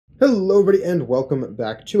Hello everybody and welcome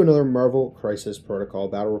back to another Marvel Crisis Protocol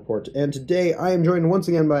Battle Report. And today I am joined once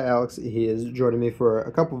again by Alex. He is joining me for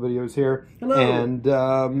a couple videos here. Hello!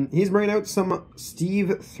 And he's bringing out some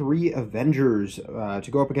Steve 3 Avengers to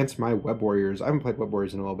go up against my Web Warriors. I haven't played Web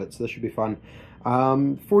Warriors in a little bit, so this should be fun.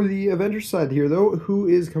 For the Avengers side here though, who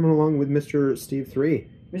is coming along with Mr. Steve 3?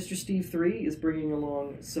 Mr. Steve 3 is bringing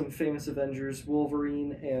along some famous Avengers,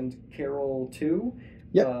 Wolverine and Carol 2.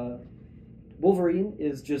 Yep. Wolverine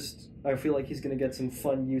is just, I feel like he's going to get some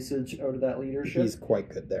fun usage out of that leadership. He's quite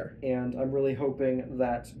good there. And I'm really hoping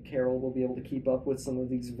that Carol will be able to keep up with some of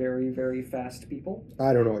these very, very fast people.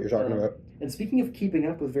 I don't know what you're talking about. And speaking of keeping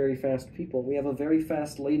up with very fast people, we have a very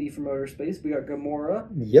fast lady from outer space. We got Gamora.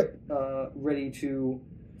 Yep. Ready to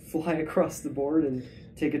fly across the board and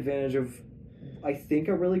take advantage of, I think,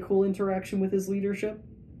 a really cool interaction with his leadership.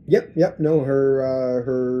 Yep. No,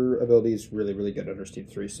 her ability is really good under Steve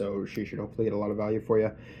 3, so she should hopefully get a lot of value for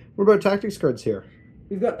you. What about tactics cards here?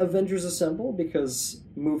 We've got Avengers Assemble, because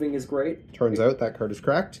moving is great. Turns out that card is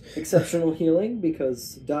cracked. Exceptional Healing,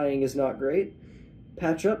 because dying is not great.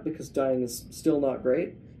 Patch Up, because dying is still not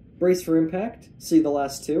great. Brace for Impact, see the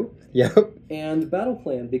last two. Yep. And Battle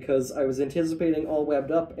Plan, because I was anticipating all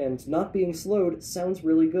webbed up, and not being slowed sounds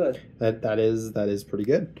really good. That is pretty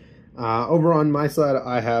good. Over on my side,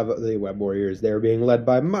 I have the Web Warriors. They're being led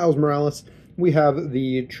by Miles Morales. We have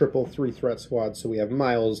the triple 3-threat squad, so we have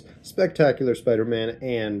Miles, Spectacular Spider-Man,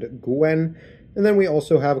 and Gwen. And then we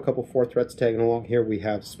also have a couple 4 threats tagging along here. We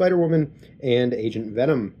have Spider-Woman and Agent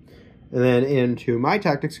Venom. And then into my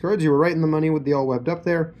tactics cards, you were right in the money with the all webbed up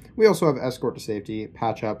there. We also have Escort to Safety,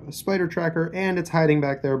 Patch Up, Spider Tracker, and it's hiding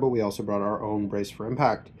back there, but we also brought our own Brace for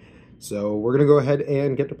Impact. So we're going to go ahead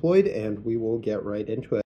and get deployed, and we will get right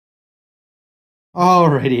into it.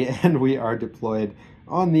 Alrighty, and we are deployed.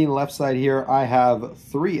 On the left side here, I have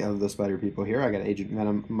 3 of the Spider people here. I got Agent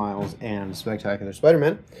Venom, Miles, and Spectacular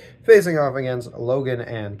Spider-Man, facing off against Logan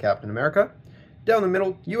and Captain America. Down the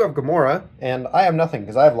middle, you have Gamora, and I have nothing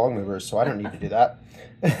because I have long movers, so I don't need to do that.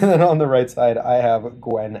 And then on the right side, I have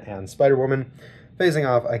Gwen and Spider-Woman, facing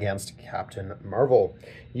off against Captain Marvel.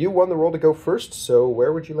 You won the role to go first, so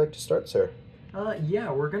where would you like to start, sir?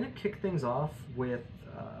 Yeah, we're going to kick things off with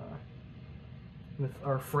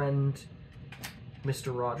our friend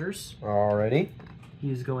Mr. Rogers. Alrighty.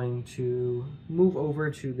 He's going to move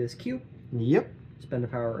over to this cube. Yep. Spend a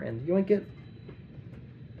power and yoink it.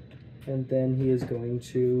 And then he is going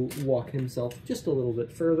to walk himself just a little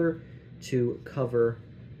bit further to cover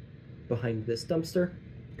behind this dumpster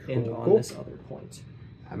and on this other point.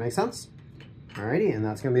 That makes sense. Alrighty, and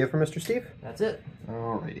that's going to be it for Mr. Steve? That's it.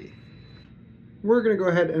 Alrighty. We're going to go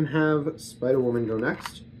ahead and have Spider-Woman go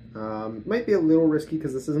next. Might be a little risky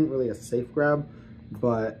because this isn't really a safe grab,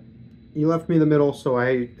 but he left me in the middle, so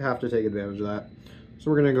I have to take advantage of that.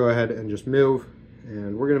 So we're going to go ahead and just move,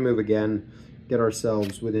 and we're going to move again, get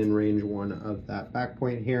ourselves within range 1 of that back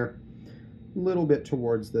point here, a little bit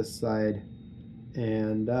towards this side,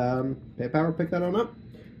 and pay power, pick that on up,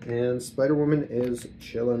 and Spider-Woman is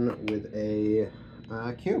chilling with a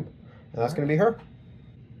cube, and that's going to be her.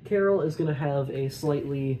 Carol is going to have a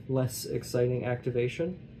slightly less exciting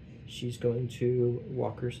activation. She's going to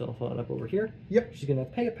walk herself on up over here. Yep. She's going to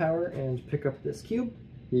pay a power and pick up this cube.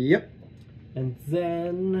 Yep. And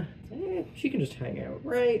then she can just hang out,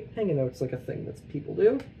 right? Hanging out's like a thing that people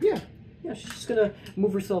do. Yeah. Yeah, she's just going to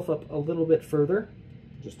move herself up a little bit further.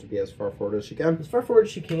 Just to be as far forward as she can. As far forward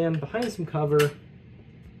as she can, behind some cover,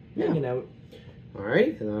 hanging out.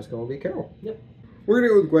 Alright, and that's going to be Carol. Yep. We're going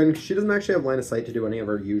to go with Gwen. She doesn't actually have line of sight to do any of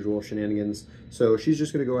her usual shenanigans, so she's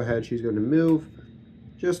just going to go ahead. She's going to move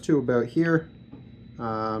just to about here.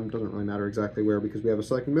 Doesn't really matter exactly where because we have a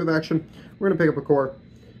select and move action. We're going to pick up a core,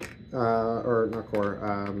 or not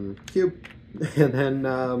core, cube, and then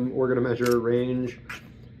we're going to measure range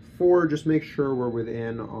 4. Just make sure we're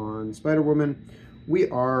within on Spider-Woman. We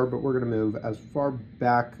are, but we're going to move as far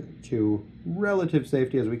back to relative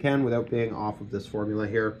safety as we can without being off of this formula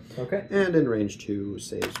here. Okay. And in range to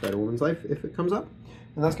save Spider-Woman's life if it comes up.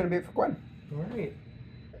 And that's going to be it for Gwen. All right.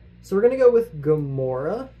 So we're going to go with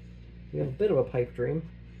Gamora. We have a bit of a pipe dream,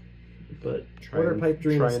 but what are pipe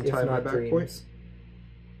dreams if not dreams?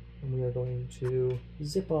 And we are going to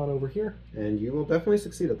zip on over here. And you will definitely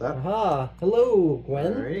succeed at that. Aha! Hello,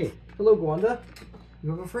 Gwen. Alrighty. Hello, Gwanda.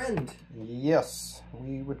 You have a friend. Yes.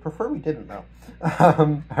 We would prefer we didn't, though.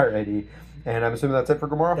 Alrighty. And I'm assuming that's it for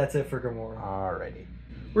Gamora? That's it for Gamora. Alrighty.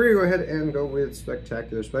 We're going to go ahead and go with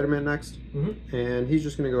Spectacular Spider-Man next. And he's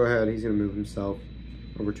just going to go ahead. He's going to move himself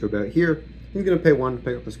over to about here. He's going to pay 1 to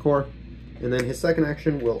pick up his core. And then his second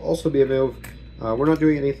action will also be a move. We're not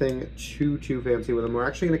doing anything too fancy with him. We're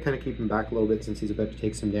actually going to kind of keep him back a little bit since he's about to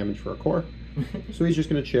take some damage for a core. So he's just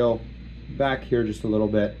going to chill back here just a little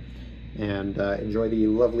bit and enjoy the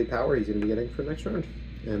lovely power he's going to be getting for next round.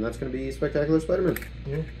 And that's going to be Spectacular Spider-Man.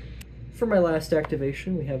 Yeah. For my last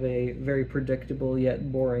activation, we have a very predictable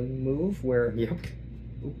yet boring move where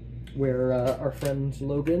our friend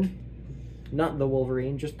Logan, not the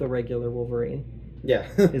Wolverine, just the regular Wolverine,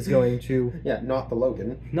 is going to... not the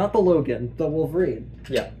Logan. Not the Logan, the Wolverine.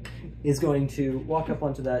 Yeah. Is going to walk up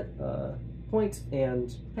onto that point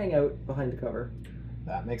and hang out behind the cover.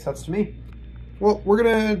 That makes sense to me. Well, we're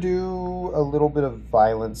going to do a little bit of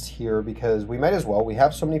violence here because we might as well. We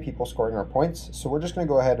have so many people scoring our points, so we're just going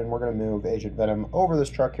to go ahead and we're going to move Agent Venom over this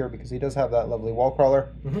truck here because he does have that lovely wall crawler.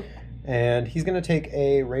 And he's going to take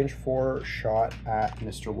a range 4 shot at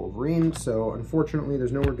Mr. Wolverine. So unfortunately,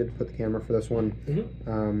 there's nowhere good to put the camera for this one.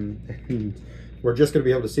 And we're just going to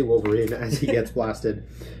be able to see Wolverine as he gets blasted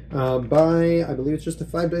by, I believe it's just a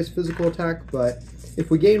 5 dice physical attack. But if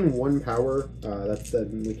we gain 1 power,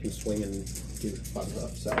 then we can swing and do fun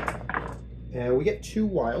stuff. So, and we get 2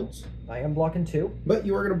 wilds. I am blocking 2. But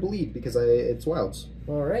you are going to bleed because it's wilds.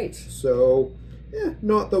 All right. So... yeah,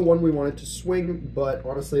 not the one we wanted to swing, but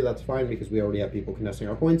honestly that's fine because we already have people contesting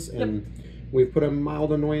our points, and we've put a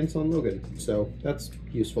mild annoyance on Logan, so that's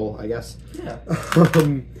useful, I guess. Yeah.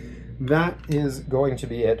 That is going to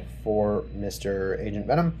be it for Mr. Agent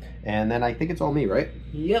Venom, and then I think it's all me, right?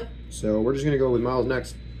 Yep. So we're just going to go with Miles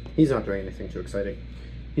next. He's not doing anything too exciting.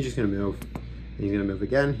 He's just going to move. He's going to move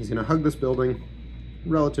again. He's going to hug this building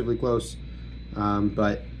relatively close,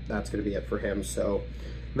 but that's going to be it for him, so...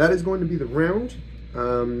 that is going to be the round.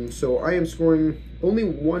 So I am scoring only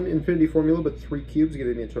 1 Infinity Formula, but 3 cubes,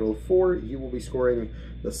 giving me a total of 4. You will be scoring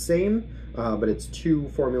the same, but it's 2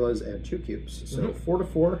 formulas and 2 cubes. So 4 to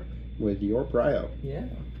 4 with your prio. Yeah.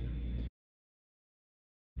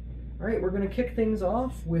 All right, we're going to kick things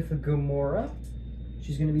off with Gamora.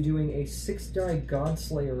 She's going to be doing a 6-die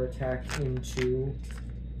Godslayer attack into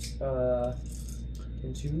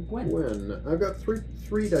Gwen. I've got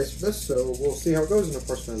three dice for this, so we'll see how it goes, and of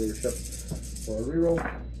course my leadership for a reroll.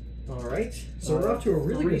 Alright, so we're off to a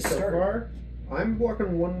really good start. So far. I'm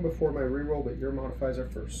blocking 1 before my reroll, but your modifiers are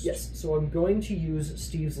first. Yes, so I'm going to use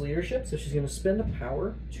Steve's leadership, so she's going to spend a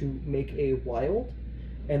power to make a wild,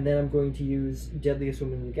 and then I'm going to use Deadliest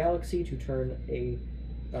Woman in the Galaxy to turn a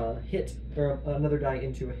hit, or another die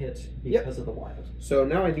into a hit because of the wild. So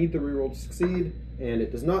now I need the reroll to succeed, and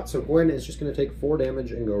it does not, so Gwen is just going to take 4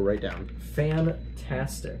 damage and go right down.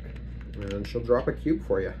 Fantastic. And she'll drop a cube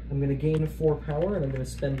for you. I'm going to gain 4 power, and I'm going to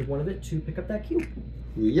spend 1 of it to pick up that cube.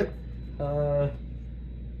 Yep.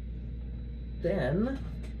 Then,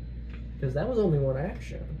 because that was only 1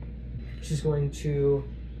 action, she's going to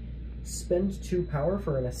spend 2 power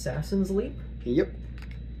for an Assassin's Leap. Yep.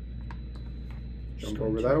 Jump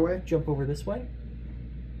over that way. Jump over this way.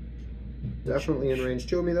 Definitely in range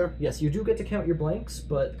 2 of me there. Yes, you do get to count your blanks,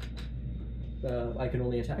 but I can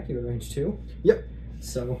only attack you in range 2. Yep.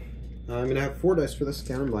 So I'm going to have 4 dice for this,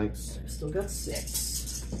 counting blanks. I've still got 6.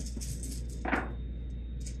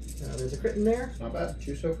 There's a crit in there. Not bad.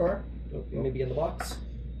 2 so far. Oh, maybe in the box.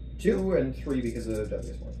 2 and 3 because of the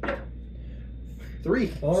Deadliest One. 3.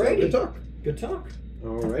 Alrighty. So good talk. Good talk.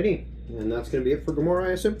 Alrighty. And that's going to be it for Gamora,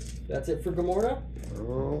 I assume? That's it for Gamora.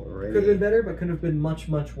 Alrighty. Could have been better, but could have been much,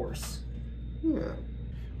 much worse. Yeah.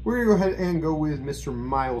 We're going to go ahead and go with Mr.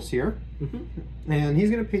 Miles here. And he's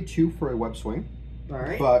going to pay 2 for a web swing.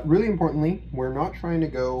 Alright. But really importantly, we're not trying to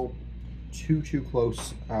go too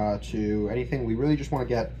close to anything. We really just want to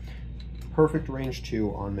get perfect range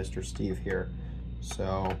 2 on Mr. Steve here.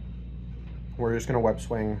 So we're just going to web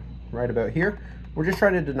swing right about here. We're just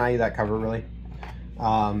trying to deny you that cover, really.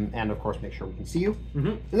 And of course make sure we can see you.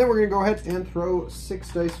 And then we're going to go ahead and throw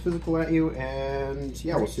 6 dice physical at you, and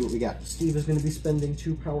yeah, we'll see what we got. Steve is going to be spending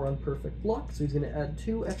 2 power on perfect block, so he's going to add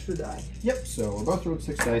 2 extra die. Yep, so we're both throwing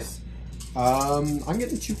 6 dice. I'm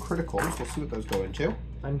getting 2 criticals. We'll see what those go into.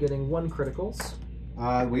 I'm getting 1 criticals.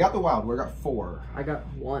 We got the wild. We got 4. I got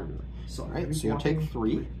 1. So alright, so you'll take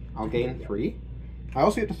 3. I'll gain 3. I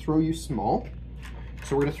also get to throw you small.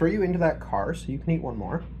 So we're going to throw you into that car, so you can eat 1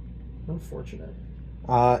 more. Unfortunate.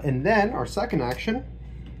 And then our second action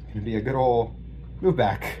is going to be a good old move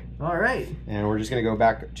back. Alright. And we're just going to go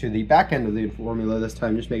back to the back end of the formula this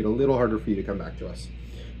time, just make it a little harder for you to come back to us.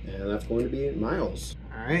 And that's going to be Miles.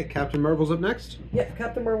 Alright, Captain Marvel's up next. Yeah,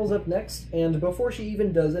 Captain Marvel's up next, and before she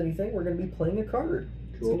even does anything, we're going to be playing a card.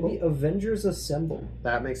 It's going to be Avengers Assemble.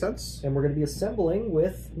 That makes sense. And we're going to be assembling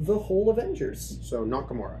with the whole Avengers. So not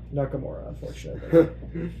Gamora. Not Gamora, unfortunately.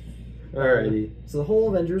 Alrighty. So the whole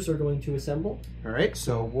Avengers are going to assemble. Alright,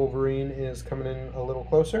 so Wolverine is coming in a little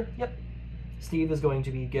closer. Yep. Steve is going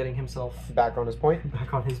to be getting himself Back on his point.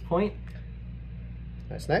 back on his point.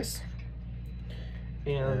 Nice, nice.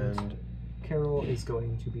 And Carol is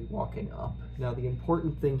going to be walking up. Now the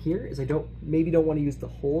important thing here is I maybe don't want to use the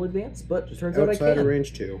whole advance, but it turns out I can. Outside of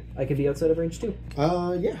range 2. I can be outside of range 2.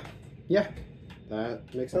 Yeah. Yeah.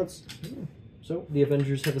 That makes sense. So the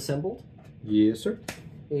Avengers have assembled. Yes, sir.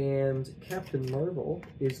 And Captain Marvel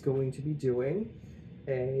is going to be doing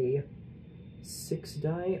a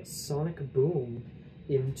 6-die Sonic Boom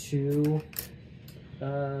into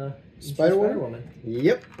Spider-Woman.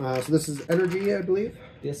 Yep. So this is energy, I believe.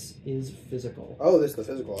 This is physical. Oh, this is the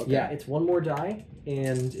physical. Okay. Yeah, it's 1 more die,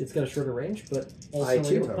 and it's got a shorter range, but also I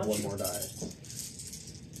too a have punch. 1 more die.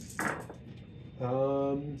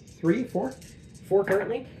 3, 4? 4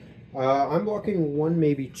 currently. I'm blocking 1,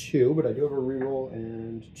 maybe 2, but I do have a reroll,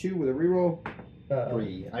 and 2 with a reroll.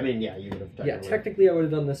 3. I mean, yeah, you would have. Yeah, technically I would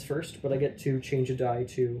have done this first, but I get to change a die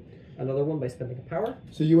to another one by spending a power.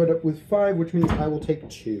 So you end up with 5, which means I will take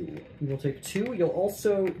 2. You will take 2. You'll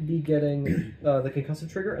also be getting the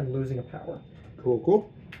concussive trigger and losing a power. Cool,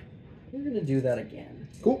 cool. We're going to do that again.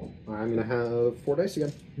 Cool. I'm going to have 4 dice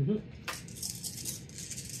again.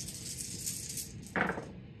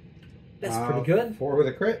 That's pretty good. 4 with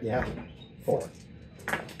a crit? Yeah. 4.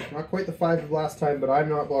 Not quite the 5 of last time, but I'm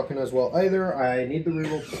not blocking as well either. I need the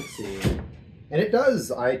reroll to succeed. And it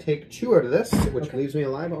does. I take 2 out of this, which leaves me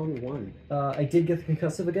alive on 1. I did get the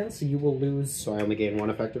concussive again, so you will lose. So I only gain 1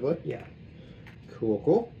 effectively? Yeah. Cool,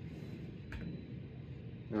 cool.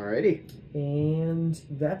 Alrighty. And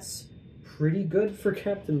that's pretty good for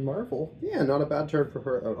Captain Marvel. Yeah, not a bad turn for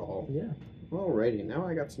her at all. Yeah. Alrighty, now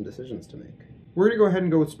I got some decisions to make. We're going to go ahead and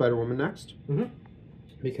go with Spider-Woman next.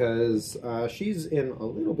 Because she's in a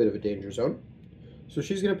little bit of a danger zone. So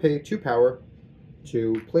she's going to pay 2 power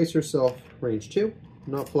to place herself range 2.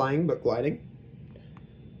 Not flying, but gliding.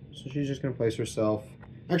 So she's just going to place herself...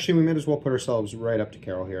 Actually, we might as well put ourselves right up to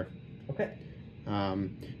Carol here. Okay.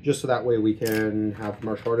 Just so that way we can have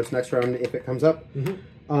martial artist next round if it comes up.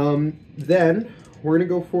 Then we're going to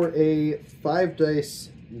go for a 5 dice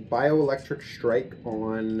bioelectric strike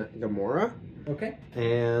on Gamora. Okay.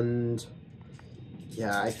 And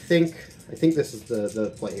yeah, I think this is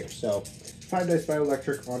the play here. So 5 dice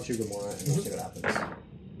bioelectric onto Gamora, and we'll see what happens.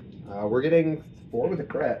 We're getting 4 with a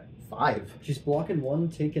crit. 5. She's blocking 1,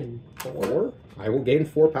 taking 4. I will gain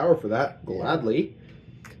 4 power for that gladly.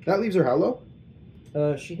 That leaves her how low?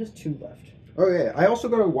 She has 2 left. Okay, I also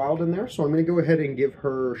got a wild in there, so I'm going to go ahead and give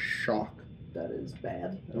her shock. That is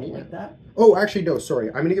bad. I don't like that. Oh, actually, no, sorry.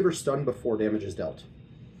 I'm going to give her stun before damage is dealt.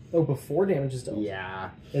 Oh, before damage is dealt? Yeah.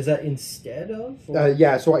 Is that instead of?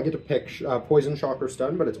 Yeah, so I get to pick poison, shock, or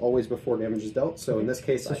stun, but it's always before damage is dealt. So in this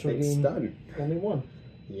case, I think stun. Only 1.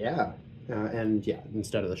 Yeah. And yeah,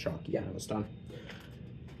 instead of the shock, you have a stun.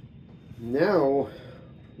 Now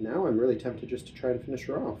I'm really tempted just to try and finish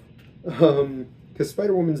her off. Because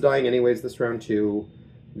Spider-Woman's dying anyways this round to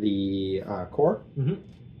the core.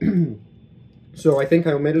 So I think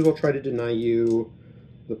I might as well try to deny you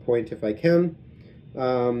the point if I can.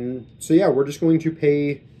 So yeah, we're just going to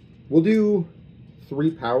pay... We'll do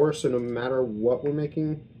 3 power, so no matter what we're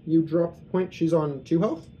making you drop the point. She's on 2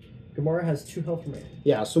 health. Gamora has 2 health remaining.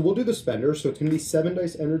 Yeah, so we'll do the spender, so it's going to be 7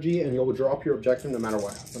 dice energy, and you'll drop your objective no matter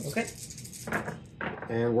what happens. Okay.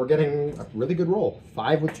 And we're getting a really good roll.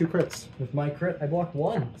 5 with 2 crits. With my crit, I block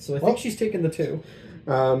 1, so I think she's taking the 2.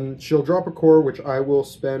 She'll drop a core, which I will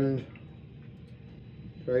spend...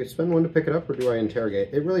 Do I spend 1 to pick it up, or do I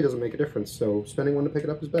interrogate? It really doesn't make a difference, so spending 1 to pick it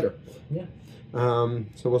up is better. Yeah.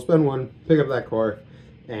 So we'll spend 1, pick up that core,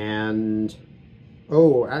 and...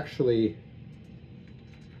 Oh, actually...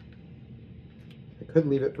 I could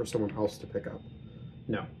leave it for someone else to pick up.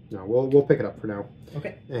 No, we'll pick it up for now.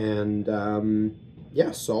 Okay. And,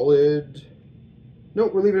 yeah, solid... No,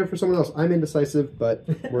 we're leaving it for someone else. I'm indecisive, but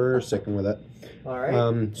we're sticking with it. All right.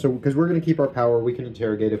 So, because we're going to keep our power, we can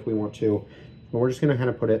interrogate if we want to. But we're just going to kind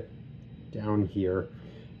of put it down here.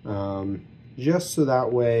 Just so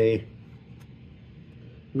that way...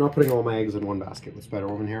 I'm not putting all my eggs in one basket with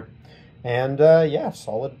Spider-Woman here. And, yeah,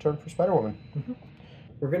 solid turn for Spider-Woman.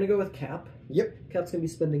 We're going to go with Cap. Yep. Cap's going to be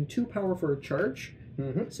spending 2 power for a charge.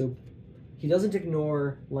 So he doesn't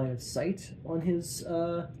ignore line of sight on his...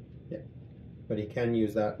 But he can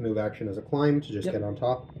use that move action as a climb to just get on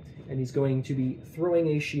top. And he's going to be throwing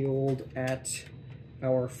a shield at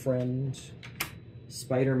our friend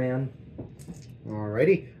Spider-Man.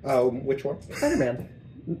 Alrighty. Which one? Spider-Man.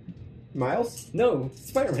 Miles? No,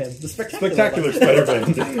 Spider-Man. The Spectacular Spectacular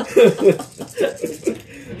one. Spider-Man.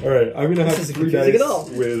 All right, I'm gonna have This isn't 3 confusing dice at all.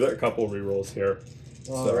 with a couple rerolls here.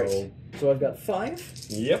 Alright. So I've got 5.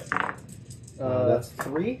 Yep. That's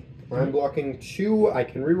 3. I'm blocking 2. I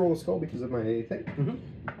can reroll a skull because of my thing. Mhm.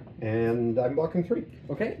 And I'm blocking 3.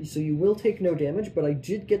 Okay, so you will take no damage, but I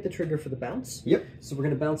did get the trigger for the bounce. Yep. So we're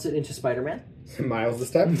going to bounce it into Spider-Man. Miles this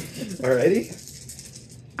time. Alrighty.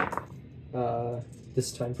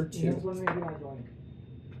 This time for 2.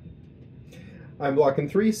 I'm blocking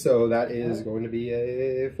 3, so that is going to be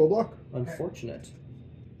a full block. Unfortunate.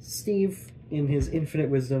 Steve, in his infinite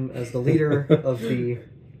wisdom as the leader of the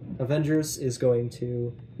Avengers, is going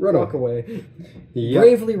to walk away. Yep.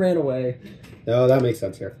 Bravely ran away. Oh, that makes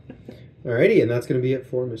sense here. Alrighty, and that's going to be it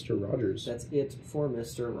for Mr. Rogers. That's it for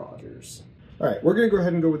Mr. Rogers. Alright, we're going to go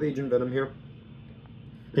ahead and go with Agent Venom here.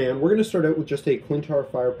 And we're going to start out with just a Clintar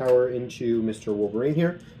Firepower into Mr. Wolverine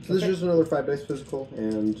here. So this is just another 5 dice physical,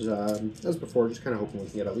 and as before, just kind of hoping we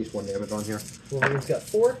can get at least 1 damage on here. Wolverine's got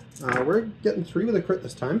 4. We're getting 3 with a crit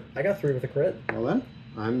this time. I got 3 with a crit. Well then,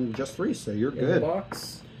 I'm just 3, so you're In the good.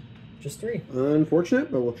 box, just 3.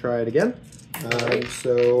 Unfortunate, but we'll try it again. Alright.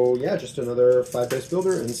 So yeah, just another 5 dice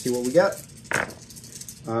builder and see what we get.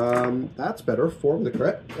 That's better. 4 with a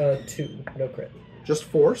crit. 2, no crit. Just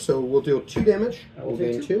 4, so we'll deal 2 damage. I will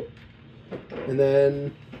We'll take gain 2. And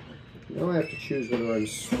then now I have to choose whether I'm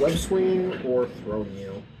web swinging or throwing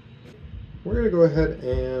you. We're going to go ahead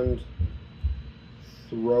and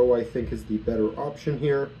throw, I think, is the better option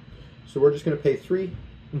here. So we're just going to pay 3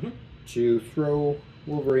 to throw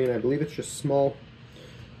Wolverine. I believe it's just small.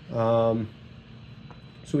 So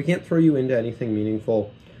we can't throw you into anything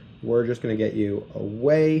meaningful. We're just going to get you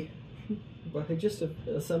away. But I just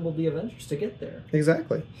assembled the Avengers to get there.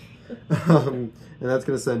 Exactly. And that's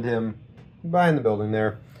going to send him behind the building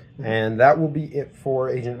there. And that will be it for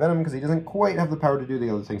Agent Venom, because he doesn't quite have the power to do the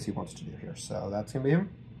other things he wants to do here. So that's going to be him.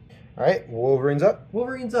 All right, Wolverine's up.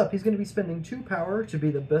 Wolverine's up. He's going to be spending 2 power to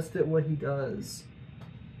be the best at what he does.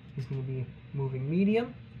 He's going to be moving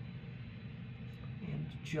medium. And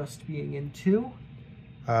just being in 2.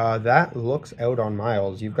 That looks out on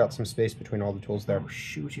Miles. You've got some space between all the tools there. Oh,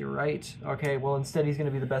 shoot, you're right. Okay, well, instead he's going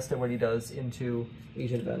to be the best at what he does into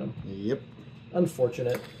Agent Venom. Yep.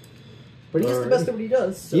 Unfortunate. But he is the best at what he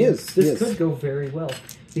does. So He is. This could go very well.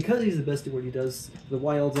 Because he's the best at what he does, the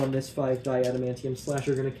wilds on this 5-die adamantium slash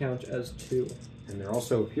are going to count as 2. And they're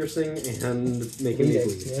also piercing and making me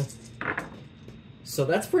bleed. Yeah. So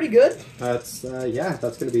that's pretty good. That's, yeah,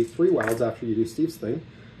 that's going to be 3 wilds after you do Steve's thing.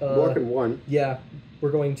 Blocking 1. Yeah.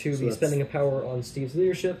 We're going to be that's spending a power on Steve's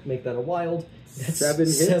leadership, make that a wild. That's 7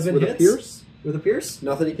 hits 7 with hits. a pierce. With a pierce?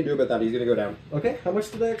 Nothing he can do about that. He's going to go down. Okay, how much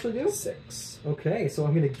did I actually do? 6. Okay, so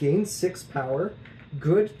I'm going to gain 6 power.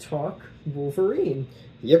 Good talk, Wolverine.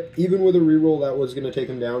 Yep, even with a reroll, that was going to take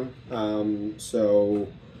him down. So,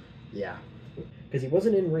 yeah. Because he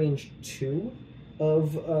wasn't in range 2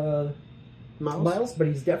 of Miles, but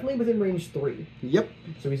he's definitely within range 3. Yep.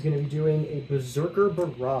 So he's going to be doing a Berserker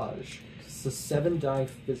Barrage. It's a 7-die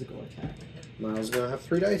physical attack. Miles is going to have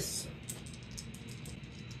 3 dice.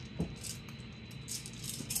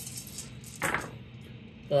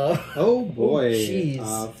 Oh boy.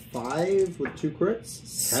 Jeez. 5 with 2 crits.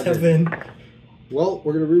 7. Well,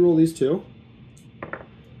 we're going to reroll these 2.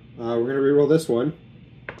 We're going to reroll this one.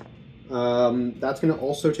 That's going to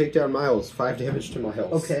also take down Miles. 5 damage to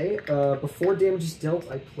Miles. Okay, before damage is dealt,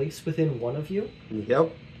 I place within 1 of you.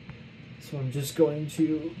 Yep. So I'm just going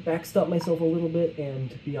to backstop myself a little bit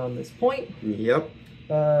and be on this point. Yep.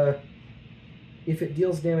 If it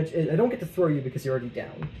deals damage, I don't get to throw you because you're already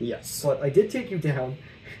down. Yes. But I did take you down,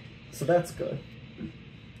 so that's good.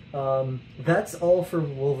 That's all for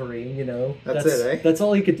Wolverine, you know. That's it, eh? That's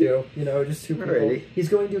all he could do, you know, just 2 people. Alrighty. He's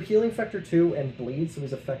going to do Healing Factor 2 and Bleed, so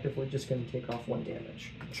he's effectively just going to take off 1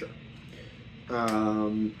 damage. Sure.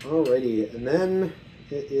 Alrighty, and then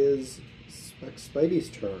it is Spidey's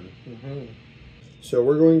turn. So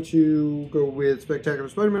we're going to go with Spectacular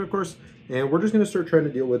Spider-Man, of course, and we're just going to start trying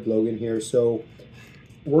to deal with Logan here. So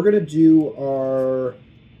we're going to do our...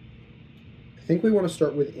 I think we want to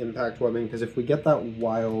start with Impact Webbing, because if we get that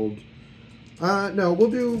wild... no,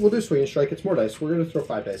 we'll do Swing and Strike. It's more dice. We're going to throw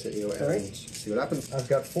 5 dice at you and see what happens. I've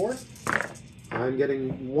got 4. I'm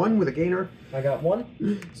getting 1 with a gainer. I got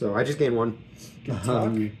 1. So I just gained 1. Good talk.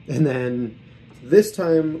 And then this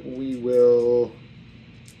time we will...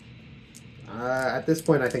 at this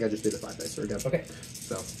point, I think I just do the 5 dice again. Okay.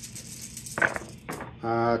 So,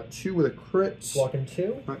 2 with a crit. Blocking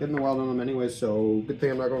 2. Not getting the wild on them anyway, so good thing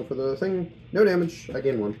I'm not going for the thing. No damage. I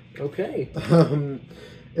gain 1. Okay.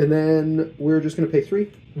 And then we're just going to pay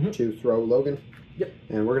 3 Mhm. to throw Logan. Yep.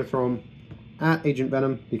 And we're going to throw him at Agent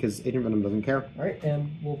Venom because Agent Venom doesn't care. Alright,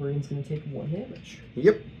 and Wolverine's going to take 1 damage.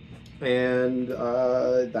 Yep. And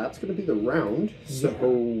that's going to be the round.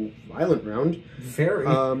 So, violent round. Very.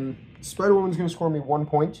 Spider-Woman's going to score me 1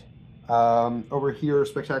 point. Over here,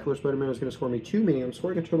 Spectacular Spider-Man is going to score me 2, meaning I'm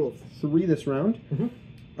scoring a total of 3 this round.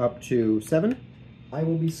 Up to 7. I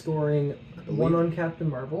will be scoring 1 on Captain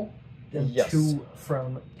Marvel, and 2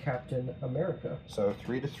 from Captain America. So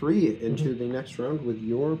 3 to 3 into the next round with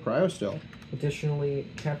your Prio still. Additionally,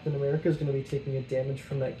 Captain America is going to be taking a damage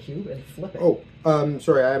from that cube and flipping. Oh,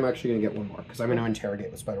 sorry, I am actually going to get 1 more because I'm going to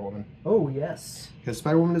interrogate with Spider-Woman. Oh, yes. Because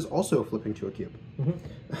Spider-Woman is also flipping to a cube.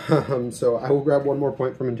 So I will grab 1 more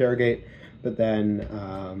point from interrogate, but then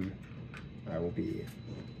I will be...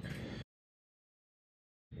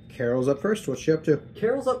 Carol's up first. What's she up to?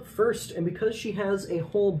 Carol's up first, and because she has a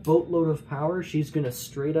whole boatload of power, she's going to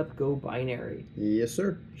straight up go binary. Yes,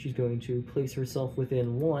 sir. She's going to place herself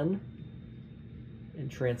within 1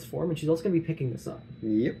 and transform, and she's also going to be picking this up.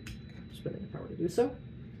 Yep. Spending the power to do so.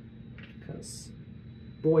 Because,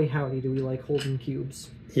 boy howdy, do we like holding cubes.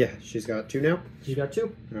 Yeah, she's got 2 now. She's got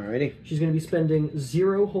 2. Alrighty. She's going to be spending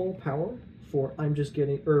 0 whole power for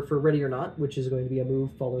for Ready or Not, which is going to be a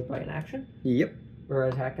move followed by an action. Yep. Or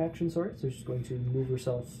an attack action, sorry. So she's going to move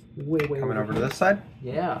herself way Coming over to this side.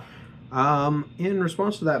 Yeah. In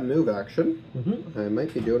response to that move action, I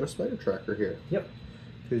might be doing a spider tracker here. Yep.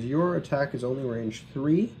 Because your attack is only range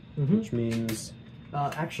 3, which means...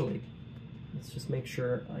 actually, let's just make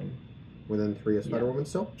sure I'm... Within 3 of Spider-Woman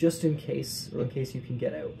still? Just in case you can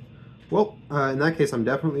get out. Well, in that case, I'm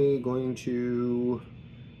definitely going to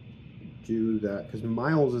do that, because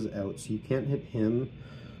Miles is out, so you can't hit him.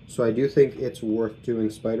 So I do think it's worth doing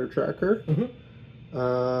Spider Tracker.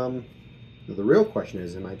 The real question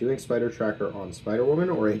is, am I doing Spider Tracker on Spider-Woman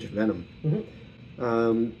or Agent Venom?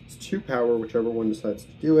 It's 2 power, whichever one decides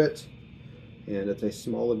to do it. And it's a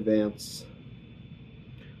small advance.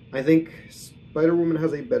 I think Spider-Woman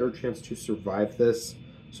has a better chance to survive this.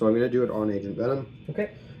 So I'm going to do it on Agent Venom.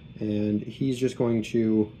 Okay. And he's just going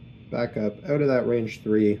to back up out of that range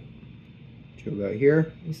 3 to about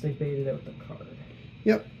here. At least they baited out the card.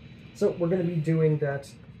 Yep. So we're going to be doing that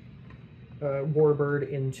Warbird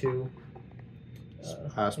into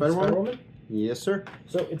Spider-Woman? Yes, sir.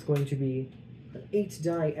 So it's going to be an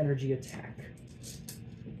 8-die energy attack.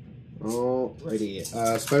 Alrighty.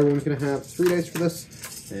 Spider-Woman's going to have 3 dice for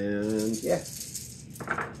this. And yeah.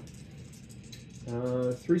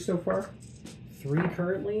 3 so far. 3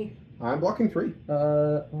 currently. I'm blocking 3.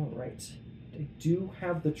 Alright. I do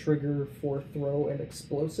have the trigger for throw and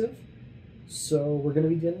explosive. So we're going to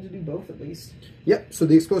be getting to do both at least. Yep, so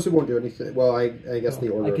the explosive won't do anything. Well, I guess the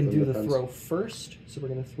order I can of do the depends. throw first, so we're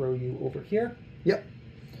going to throw you over here. Yep.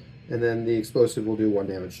 And then the explosive will do 1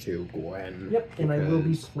 damage to Gwen. Yep, and I will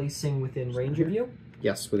be placing within range of you.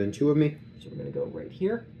 Yes, within 2 of me. So we're going to go right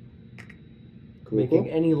here. Cool, making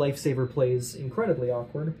any lifesaver plays incredibly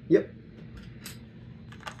awkward. Yep.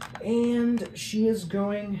 And she is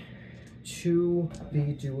going to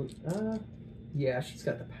be yeah, she's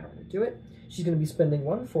got the power to do it. She's going to be spending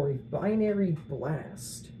 1 for a binary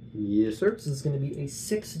blast. Yes, sir. This is going to be a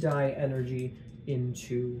 6-die energy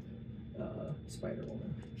into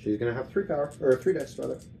Spider-Woman. She's going to have 3 power, or 3 dice,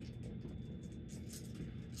 rather.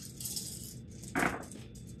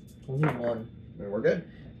 Only 1. And we're good.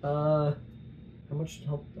 How much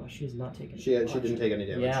help? Oh, she is not taking. She didn't take any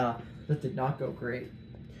damage. Yeah, that did not go great.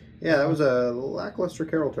 Yeah, that was a lackluster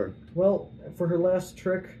Carol turn. Well, for her last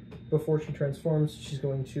trick, before she transforms, she's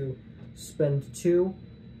going to spend 2.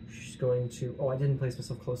 She's going to... Oh, I didn't place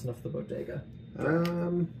myself close enough to the bodega.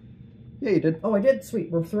 Yeah, you did. Oh, I did?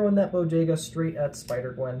 Sweet. We're throwing that bodega straight at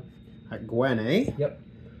Spider-Gwen. At Gwen, eh? Yep.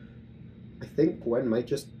 I think Gwen might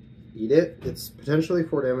just eat it. It's potentially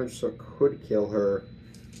 4 damage, so it could kill her.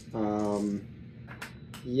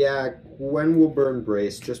 Yeah, Gwen will burn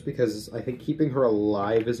Brace, just because I think keeping her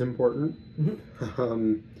alive is important.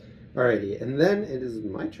 Alrighty, and then it is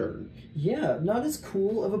my turn. Yeah, not as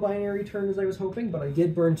cool of a binary turn as I was hoping, but I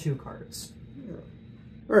did burn 2 cards.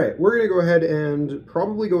 Alright, we're going to go ahead and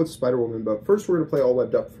probably go with Spider-Woman, but first we're going to play All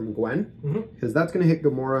Webbed Up from Gwen, because that's going to hit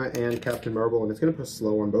Gamora and Captain Marvel, and it's going to put a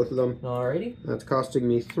slow on both of them. Alrighty. That's costing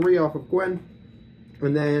me 3 off of Gwen.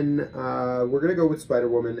 And then we're going to go with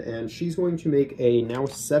Spider-Woman, and she's going to make a now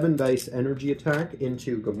 7 dice energy attack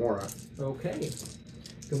into Gamora. Okay.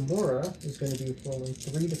 Gamora is going to be rolling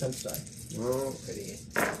 3 defense die. Alrighty.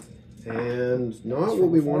 And not what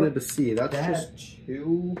we wanted to see. That's just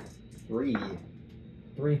 2, 3.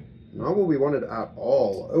 3. Not what we wanted at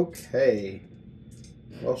all. Okay.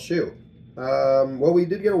 Well, shoot. Well, we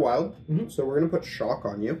did get a wild, so we're going to put shock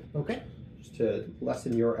on you. Okay. Just to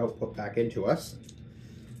lessen your output back into us.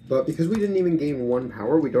 But because we didn't even gain 1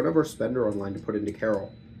 power, we don't have our spender online to put into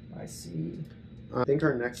Carol. I see. I think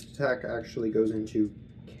our next attack actually goes into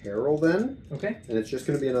Carol then. Okay. And it's just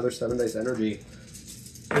going to be another 7 dice energy.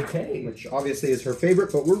 Okay. Which obviously is her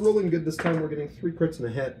favorite, but we're rolling good this time. We're getting 3 crits and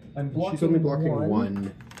a hit. I'm blocking She's only blocking 1.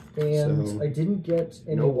 1. And So, I didn't get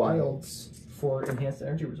any no wilds for enhanced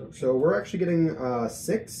energy reserve. So we're actually getting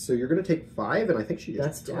 6, so you're going to take 5, and I think she just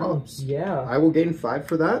That's down. drops. Yeah. I will gain 5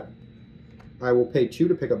 for that. I will pay 2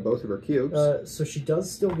 to pick up both of her cubes. So she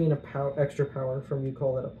does still gain a extra power from, you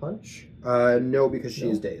call that a punch? No, because she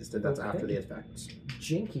No? is dazed, and that's Okay. after the effects.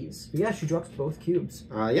 Jinkies. But yeah, she drops both cubes.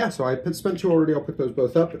 Yeah, so I spent 2 already. I'll pick those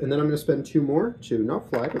both up, and then I'm going to spend 2 more to not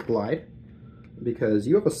fly, but glide. Because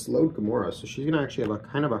you have a slowed Gamora, so she's going to actually have a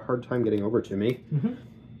kind of a hard time getting over to me.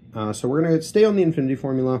 Mm-hmm. So we're going to stay on the Infinity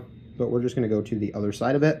Formula, but we're just going to go to the other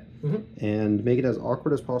side of it and make it as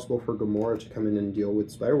awkward as possible for Gamora to come in and deal with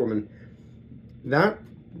Spider-Woman. That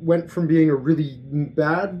went from being a really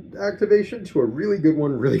bad activation to a really good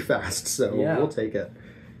one really fast, so we'll take it.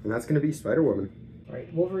 And that's going to be Spider-Woman. All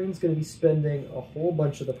right, Wolverine's going to be spending a whole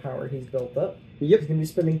bunch of the power he's built up. Yep. He's going to be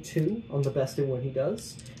spending 2 on the best in what he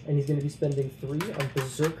does, and he's going to be spending 3 on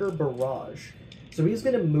Berserker Barrage. So he's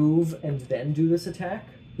going to move and then do this attack.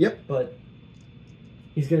 Yep. But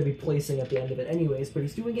he's going to be placing at the end of it anyways, but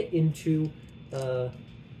he's doing it into our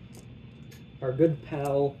good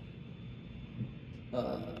pal,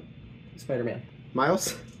 Spider-Man.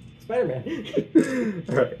 Miles? Spider-Man.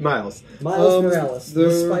 All right, Miles. Miles Morales,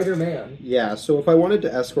 the Spider-Man. Yeah, so if I wanted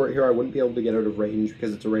to escort here, I wouldn't be able to get out of range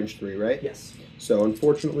because it's a range 3, right? Yes. So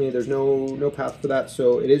unfortunately, there's no path for that,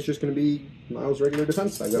 so it is just going to be Miles' regular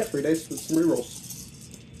defense. I've got 3 dice with some rerolls.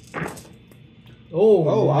 Oh,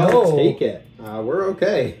 no. I'll take it. We're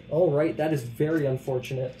okay. All right, that is very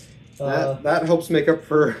unfortunate. That helps make up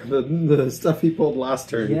for the stuff he pulled last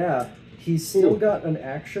turn. Yeah, he's still got an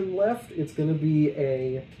action left. It's going to be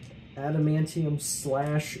a adamantium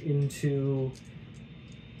slash into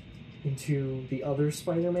the other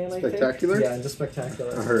Spider-Man, I think. Spectacular? Yeah, into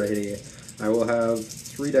Spectacular. Alrighty. I will have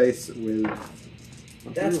 3 dice with...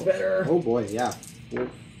 That's better. Oh boy, yeah.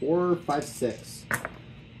 4, 5, 6.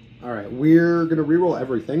 Alright, we're going to reroll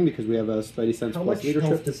everything because we have a Spidey Sense How plus much leadership.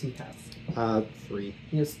 health does he have? 3.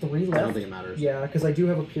 He has 3 left? I don't think it matters. Yeah, because I do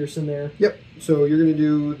have a Pierce in there. Yep, so you're going to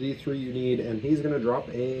do the 3 you need, and he's going to drop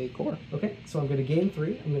a core. Okay, so I'm going to gain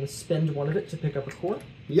 3. I'm going to spend 1 of it to pick up a core.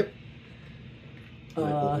 Yep.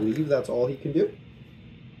 I believe that's all he can do.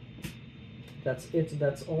 That's it.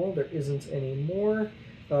 That's all. There isn't any more.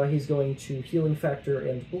 He's going to Healing Factor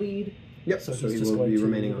and Bleed. Yep, So so he's he just will going be to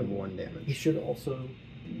remaining move on it. 1 He damage. should also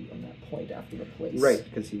be on that point after the place. Right,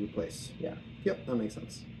 because he would place. Yeah. Yep, that makes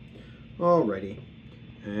sense. Alrighty.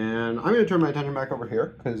 And I'm going to turn my attention back over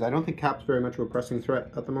here, because I don't think Cap's very much of a pressing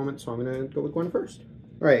threat at the moment, so I'm going to go with Gwen first.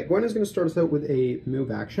 Alright, Gwen is going to start us out with a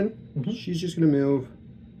move action. She's just going to move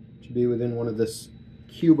to be within one of this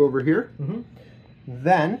cube over here.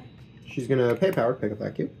 Then, she's going to pay power to pick up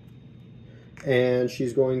that cube. And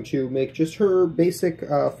she's going to make just her basic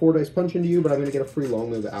 4 dice punch into you, but I'm going to get a free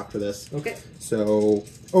long move after this. Okay. So,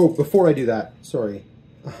 before I do that, sorry.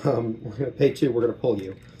 We're going to pay 2, we're going to pull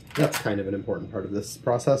you. That's kind of an important part of this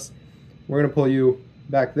process. We're going to pull you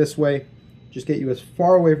back this way. Just get you as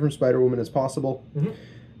far away from Spider-Woman as possible.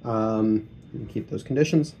 And keep those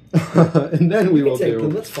conditions. And then we will do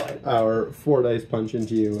That's fine. our 4 dice punch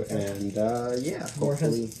into you. And, yeah. Or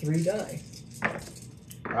hopefully... has 3 die.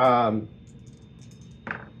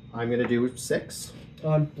 I'm going to do 6.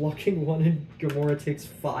 I'm blocking 1 and Gamora takes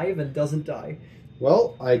 5 and doesn't die.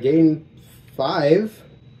 Well, I gain 5,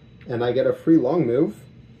 and I get a free long move.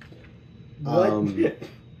 What?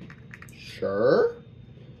 Sure.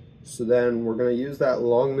 So then we're going to use that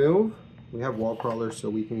long move. We have wall crawlers, so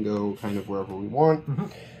we can go kind of wherever we want.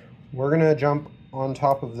 We're going to jump on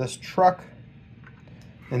top of this truck,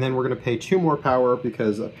 and then we're going to pay 2 more power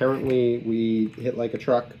because apparently we hit like a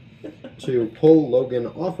truck to pull Logan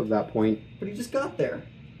off of that point. But he just got there.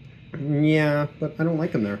 Yeah, but I don't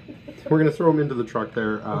like him there. We're going to throw him into the truck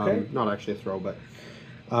there. Okay. Not actually a throw, but...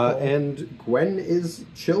 And Gwen is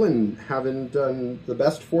chillin', having done the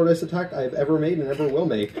best 4 dice attack I've ever made and ever will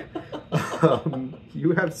make.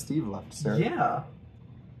 You have Steve left, sir. Yeah.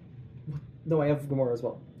 No, I have Gamora as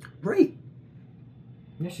well. Great.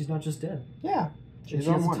 Yeah, she's not just dead. Yeah. She She's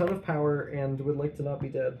has on a 1. ton of power and would like to not be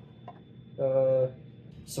dead.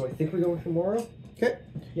 So I think we go with Gamora. Okay.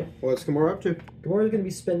 Yeah. What's Gamora up to? Gamora's going to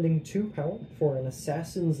be spending 2 power for an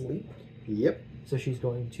Assassin's Leap. Yep. So she's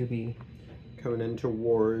going to be... Coming in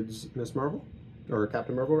towards Miss Marvel. Or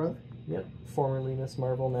Captain Marvel, rather. Yep. Formerly Miss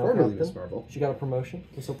Marvel, now Formerly Captain. Miss Marvel. She got a promotion.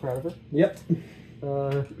 I'm so proud of her. Yep.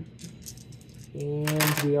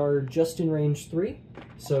 And we are just in range 3.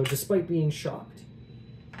 So despite being shocked,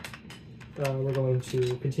 we're going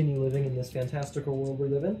to continue living in this fantastical world we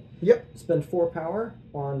live in. Yep. Spend 4 power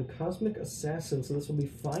on Cosmic Assassin, so this will be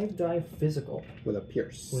 5 die physical. With a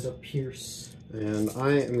pierce. With a pierce. And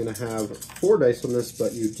I am going to have 4 dice on this,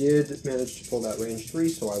 but you did manage to pull that range 3,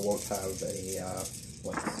 so I won't have a,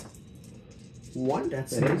 what's 1?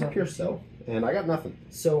 That's and it's a not pierce, though. And I got nothing.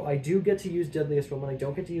 So I do get to use Deadliest Woman. I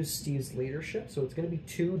don't get to use Steve's leadership, so it's going to be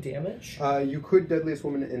 2 damage. You could Deadliest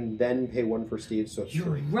Woman and then pay 1 for Steve, so it's You're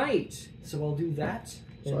 3. right. So I'll do that. So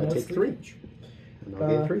and I that's take 3. damage. And I'll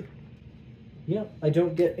gain 3. Yeah, I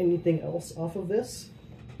don't get anything else off of this,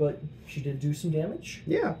 but she did do some damage.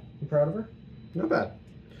 Yeah. I'm proud of her. Not bad.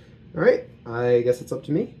 Alright, I guess it's up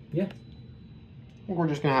to me. Yeah. I think we're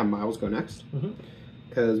just going to have Miles go next. Mm-hmm.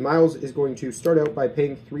 Because Miles is going to start out by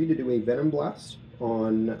paying 3 to do a Venom Blast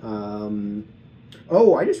on...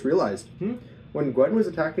 Oh, I just realized. When Gwen was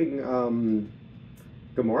attacking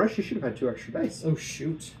Gamora, she should have had 2 extra dice. Oh,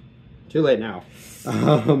 shoot. Too late now.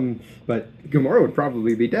 But Gamora would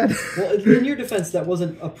probably be dead. Well, in your defense, that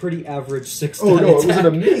wasn't a pretty average 6-die Oh, no, attack. it was an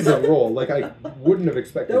amazing roll. Like, I wouldn't have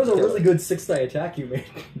expected That was a to kill really it. good 6-die attack you made.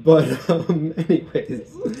 But,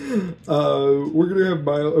 anyways, we're going to have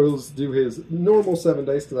Miles do his normal 7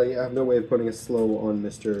 dice, because I have no way of putting a slow on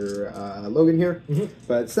Mr. Logan here.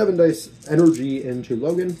 But 7 dice energy into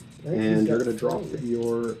Logan, and you're going to drop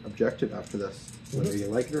your objective after this, whether you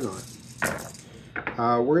like it or not.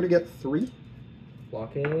 We're going to get 3.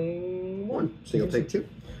 Blocking 1. So you'll take 2.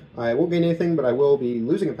 I won't gain anything, but I will be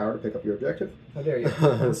losing a power to pick up your objective. How dare you?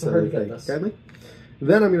 I'm so hard to get this. Kindly.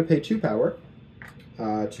 Then I'm going to pay 2 power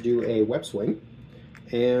to do a web swing.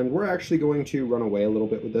 And we're actually going to run away a little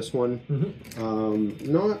bit with this one.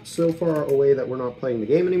 Not so far away that we're not playing the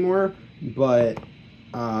game anymore, but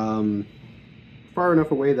far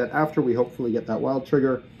enough away that after we hopefully get that wild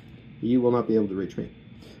trigger, you will not be able to reach me.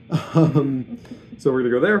 So we're going to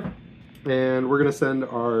go there. And we're going to send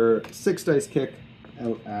our 6 dice kick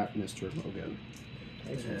out at Mr. Logan.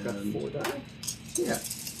 Nice, we've got 4 die. Yeah.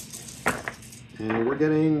 And we're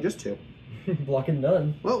getting just 2. Blocking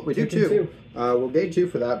none. Well, we do 2. We'll gain 2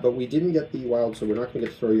 for that, but we didn't get the wild, so we're not going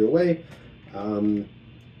to get to throw you away.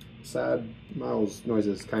 Sad Miles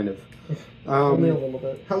noises, kind of. Only a little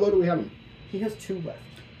bit. How low do we have him? He has 2 left.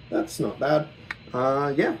 That's not bad.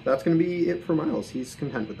 Yeah, that's going to be it for Miles. He's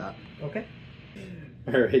content with that. Okay.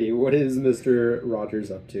 Alrighty, what is Mr. Rogers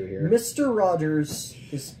up to here? Mr. Rogers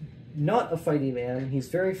is not a fighty man. He's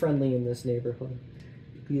very friendly in this neighborhood.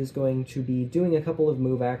 He is going to be doing a couple of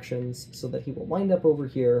move actions so that he will wind up over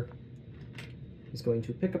here. He's going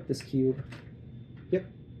to pick up this cube. Yep.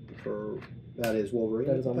 That is Wolverine.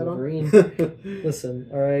 That is on Wolverine. Listen,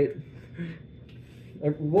 alright.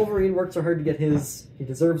 Wolverine worked so hard to get his. He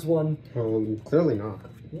deserves one. Clearly not.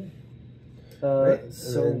 Yeah. Right,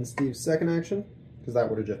 so and then Steve's second action? Because that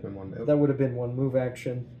would have just been 1 move. that would have been 1 move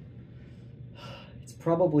action. It's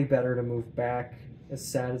probably better to move back, as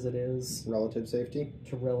sad as it is. Relative safety?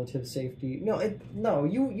 To relative safety. No,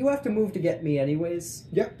 you have to move to get me anyways.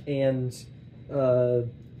 Yep. And,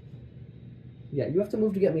 yeah, you have to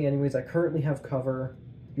move to get me anyways. I currently have cover.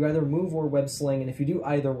 You either move or web sling, and if you do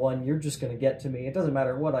either one, you're just going to get to me. It doesn't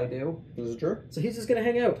matter what I do. This is true. So he's just going to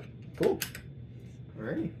hang out. Cool.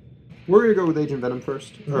 Alrighty. We're going to go with Agent Venom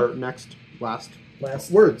first. Or next. Last.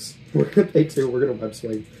 Words. We're going to pay 2. We're going to web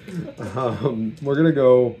swing. We're going to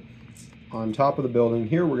go on top of the building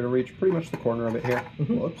here. We're going to reach pretty much the corner of it here.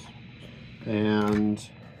 Whoops. And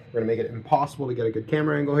we're going to make it impossible to get a good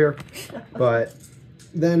camera angle here. But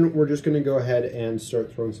then we're just going to go ahead and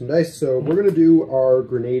start throwing some dice. So we're going to do our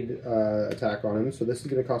grenade attack on him. So this is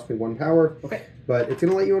going to cost me 1 power. Okay. But it's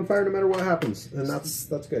going to let you on fire no matter what happens. And that's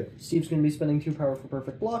good. Steve's going to be spending 2 power for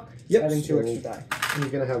perfect block. Yep, Adding 2 so extra die.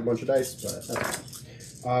 He's going to have a bunch of dice, but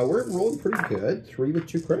that's fine. We're rolling pretty good. 3 with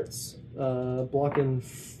 2 crits. Blocking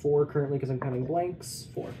 4 currently because I'm counting blanks.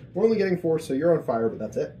 4. We're only getting 4, so you're on fire, but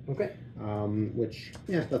that's it. Okay. Which,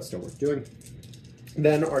 yeah, that's still worth doing.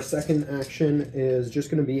 Then our second action is just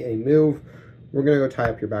going to be a move. We're going to go tie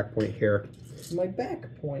up your back point here. My back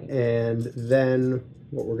point. And then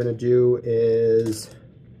what we're going to do is...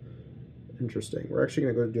 Interesting. We're actually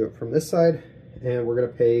going to go do it from this side. And we're going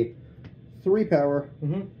to pay 3 power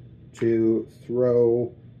to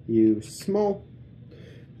throw you small.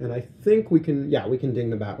 And I think we can... Yeah, we can ding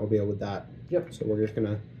the Batmobile with that. Yep. So we're just going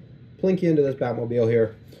to plink you into this Batmobile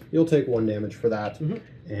here. You'll take 1 damage for that.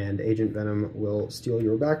 And Agent Venom will steal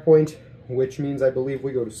your back point, which means I believe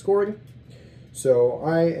we go to scoring. So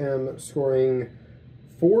I am scoring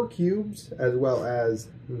 4 cubes, as well as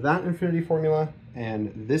that infinity formula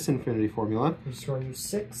and this infinity formula. I'm scoring you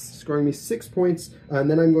 6. Scoring me 6 points, and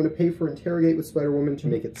then I'm going to pay for Interrogate with Spider-Woman to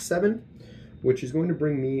make it 7, which is going to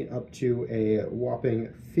bring me up to a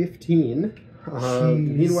whopping 15.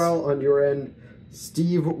 Meanwhile, on your end,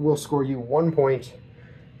 Steve will score you 1 point,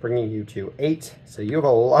 bringing you to 8. So you have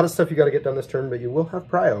a lot of stuff you got to get done this turn, but you will have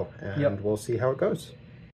prio, and we'll see how it goes.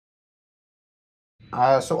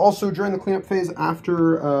 So also during the cleanup phase,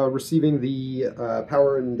 after receiving the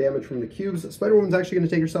power and damage from the cubes, Spider-Woman's actually going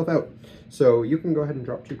to take herself out. So you can go ahead and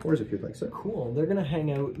drop 2 cores if you'd like, sir. Cool. They're going to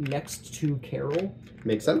hang out next to Carol.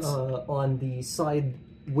 Makes sense. On the side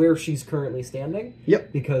where she's currently standing.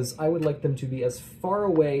 Yep. Because I would like them to be as far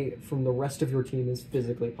away from the rest of your team as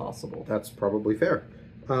physically possible. That's probably fair.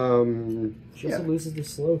 She also loses the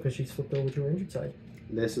slow because she's flipped over to her injured side.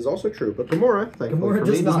 This is also true, but Gamora, thankfully for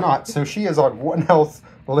does me, does not. So she is on 1 health,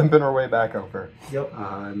 limping her way back over. Yep.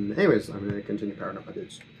 Anyways, I'm going to continue powering up my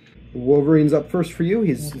dudes. Wolverine's up first for you.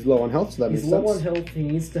 He's low on health, so that makes sense. He's low on health. He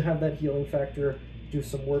needs to have that healing factor, do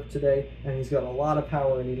some work today, and he's got a lot of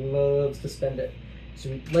power, and he loves to spend it. So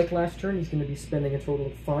like last turn, he's going to be spending a total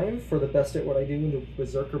of 5 for the best at what I do in the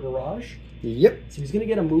Berserker Barrage. Yep. So he's going to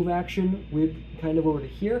get a move action with kind of over to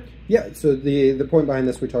here. Yeah, so the point behind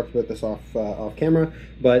this, we talked about this off camera,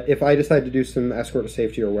 but if I decide to do some escort to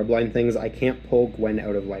safety or webline things, I can't pull Gwen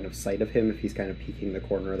out of line of sight of him if he's kind of peeking the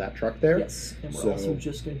corner of that truck there. Yes, and we're also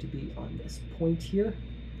just going to be on this point here.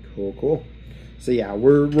 Cool, cool. So yeah,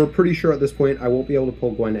 we're pretty sure at this point I won't be able to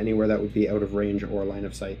pull Gwen anywhere that would be out of range or line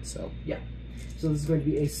of sight, so... Yeah. So this is going to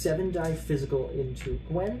be a 7-die physical into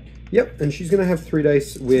Gwen. Yep, and she's going to have 3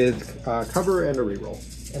 dice with cover and a reroll.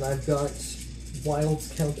 And I've got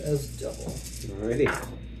wilds count as double. Alrighty.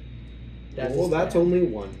 Well, that's only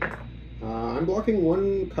 1. I'm blocking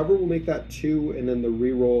 1, cover will make that 2, and then the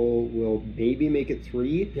reroll will maybe make it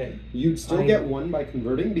 3. Yeah. You'd still get 1 by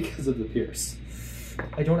converting because of the pierce.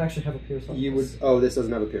 I don't actually have a pierce on You this. would. Oh, this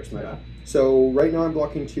doesn't have a pierce, my bad. So right now I'm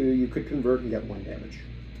blocking 2, you could convert and get 1 damage.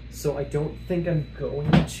 So I don't think I'm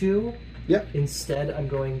going to. Yep. Instead, I'm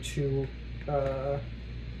going to...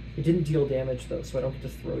 it didn't deal damage, though, so I don't get to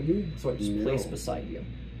throw you, so I just place beside you.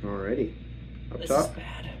 Alrighty. Up This top. is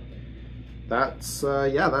bad. That's,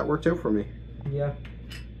 yeah, that worked out for me. Yeah.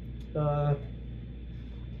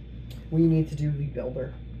 We need to do the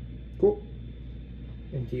builder. Cool.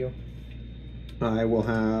 And you. I will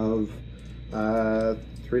have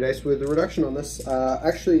 3 dice with the reduction on this.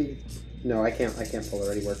 Actually, no, I can't pull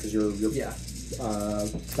it anywhere because you're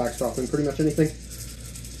backstopping pretty much anything.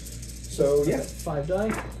 So yeah, 5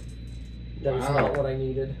 die. That is not what I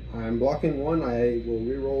needed. I'm blocking 1. I will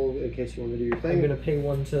reroll in case you want to do your thing. I'm gonna pay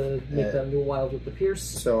 1 to make that new wild with the pierce.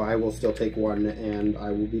 So I will still take 1, and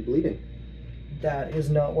I will be bleeding. That is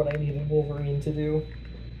not what I needed Wolverine to do.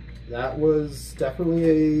 That was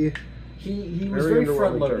definitely a. He was very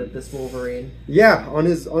front loaded, this Wolverine. Yeah, on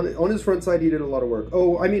his front side he did a lot of work.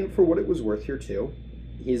 Oh, I mean, for what it was worth here too,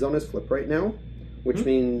 he's on his flip right now, which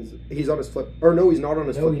means he's on his flip. Or no, he's not on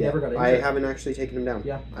his flip yet. Never got injured. I haven't actually taken him down.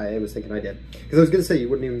 Yeah. I was thinking I did. Because I was going to say you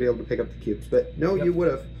wouldn't even be able to pick up the cubes, but no, you would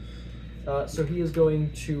have. So he is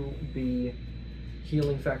going to be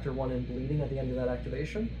healing factor 1 and bleeding at the end of that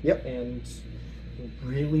activation. Yep. And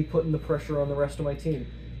really putting the pressure on the rest of my team.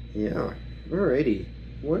 Yeah. Alrighty.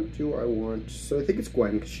 What do I want? So I think it's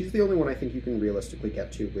Gwen, because she's the only one I think you can realistically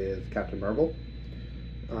get to with Captain Marvel.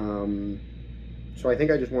 So I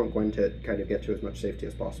think I just want Gwen to kind of get to as much safety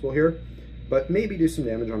as possible here, but maybe do some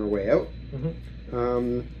damage on her way out.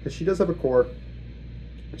 Because she does have a core.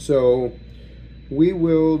 So we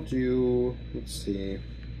will do, let's see.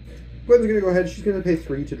 Gwen's going to go ahead. She's going to pay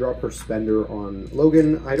 3 to drop her spender on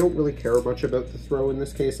Logan. I don't really care much about the throw in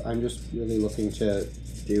this case. I'm just really looking to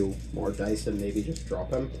do more dice and maybe just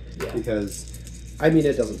drop him. Yeah. Because, I mean,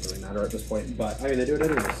 it doesn't really matter at this point, but I'm going to do it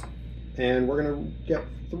anyways. And we're going to get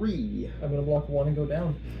 3. I'm going to block 1 and go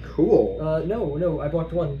down. Cool. No, I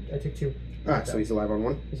blocked 1. I took 2. So he's alive on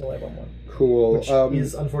 1? He's alive on 1. Cool. Which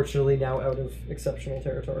is unfortunately now out of exceptional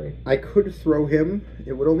territory. I could throw him.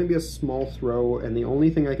 It would only be a small throw, and the only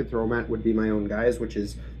thing I could throw him at would be my own guys, which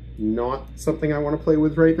is not something I want to play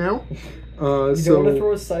with right now. You don't want to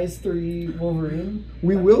throw a size 3 Wolverine?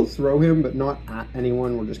 We will throw him, but not at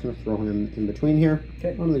anyone. We're just going to throw him in between here,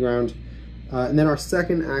 onto the ground. And then our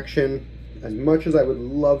second action, as much as I would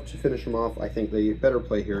love to finish him off, I think the better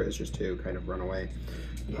play here is just to kind of run away.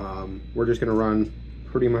 Yeah. We're just going to run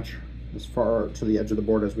pretty much as far to the edge of the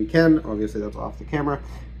board as we can. Obviously, that's off the camera.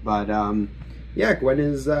 But, yeah, Gwen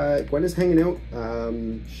is hanging out.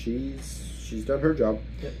 She's done her job.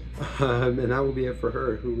 Yep. And that will be it for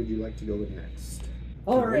her. Who would you like to go with next?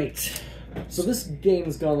 All right. So this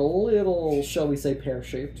game's gone a little, shall we say,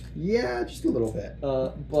 pear-shaped. Yeah, just a little bit.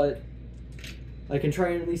 But I can try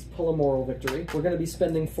and at least pull a moral victory. We're going to be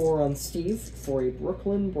spending 4 on Steve for a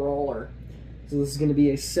Brooklyn Brawler. So this is going to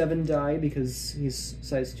be a 7 die because he's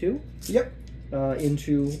size 2. Yep.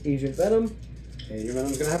 Into Agent Venom. Agent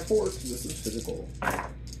Venom's going to have 4 because this is physical.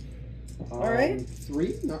 Alright.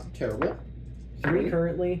 3, not terrible. 3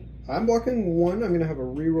 currently. I'm blocking 1. I'm going to have a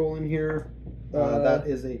reroll in here. That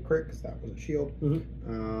is a crit because that was a shield.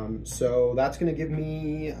 Mm-hmm. So that's going to give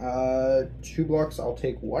me 2 blocks. I'll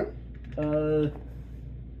take 1.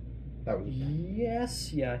 That was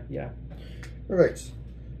yes, yeah. perfect.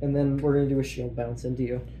 And then we're going to do a shield bounce into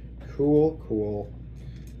you. Cool.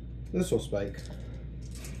 This will spike.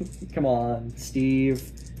 Come on, Steve.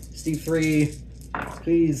 Steve 3.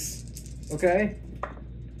 Please. Okay?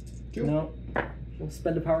 2. No. We'll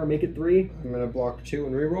spend a power, make it 3. I'm going to block 2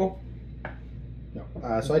 and reroll.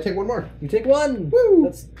 No. So I take 1 more. You take 1!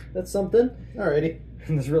 Woo! That's something. Alrighty.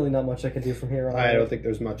 There's really not much I can do from here on. I don't think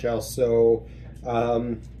there's much else, so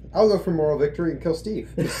I'll go for moral victory and kill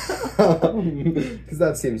Steve. Because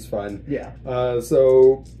that seems fun. Yeah.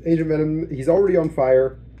 So Agent Venom, he's already on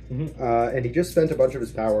fire, Mm-hmm. and he just spent a bunch of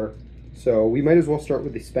his power. So we might as well start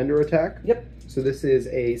with the spender attack. Yep. So this is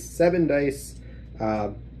a 7 dice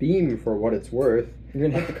beam for what it's worth. You're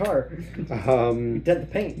gonna hit the car. Dent the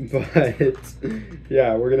paint. But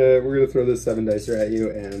yeah, we're gonna throw this 7 dicer at you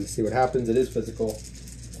and see what happens. It is physical,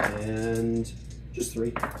 and just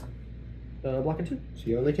 3. Blocking 2. So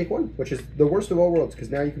you only take 1, which is the worst of all worlds because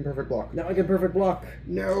now you can perfect block. Now I get perfect block.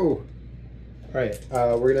 No. All right,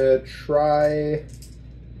 we're gonna try.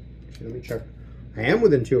 Let me check. I am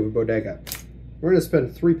within 2 of a bodega. We're gonna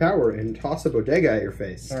spend 3 power and toss a bodega at your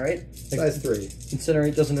face. All right. Size 3.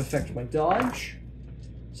 Considering it doesn't affect my dodge,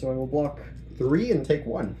 so I will block. 3 and take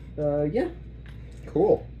 1. Yeah.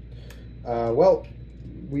 Cool. Well,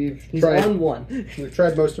 He's tried. on 1. We've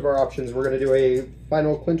tried most of our options. We're gonna do a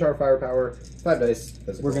final Clintar firepower, 5 dice.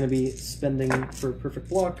 Physical. We're gonna be spending for perfect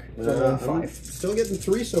block for I'm 5. still getting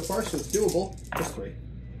 3 so far, so it's doable. Just 3.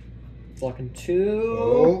 Blocking 2.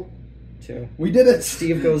 Oh, 2. we did it.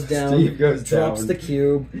 Steve goes down. Steve goes drops down. the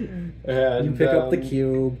cube. And You pick up the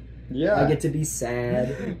cube. Yeah. I get to be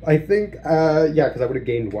sad. I think, yeah, because I would have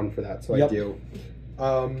gained 1 for that, so Yep. I do.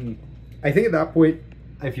 I think at that point,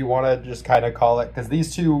 if you want to just kind of call it, because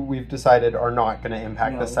these 2 we've decided are not going to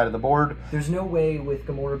impact this side of the board. There's no way with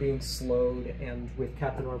Gamora being slowed and with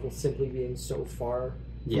Captain Marvel simply being so far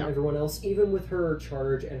from everyone else, even with her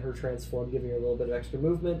charge and her transform giving her a little bit of extra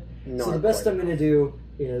movement. So the best I'm going to do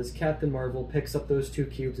is Captain Marvel picks up those 2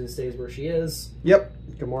 cubes and stays where she is. Yep.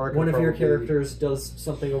 Gamora. One of your characters does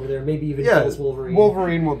something over there, maybe even kills Wolverine.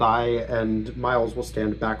 Wolverine will die, and Miles will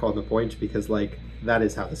stand back on the point because, like, that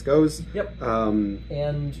is how this goes. Yep.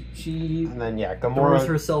 And she. And then throws Gamora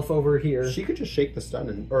herself over here. She could just shake the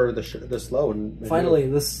stun or the slow and finally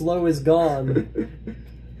the slow is gone.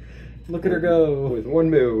 Look at her go with 1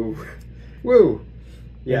 move. Woo!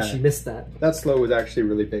 Yeah, and she missed that. That slow was actually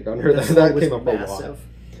really big on her. That came up massive.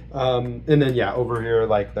 A lot. And then over here,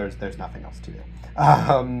 like there's nothing else to do.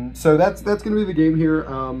 So that's gonna be the game here.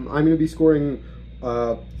 I'm gonna be scoring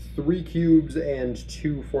 3 cubes and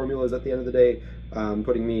 2 formulas at the end of the day,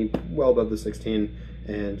 putting me well above the 16.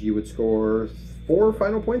 And you would score 4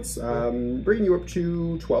 final points, bringing you up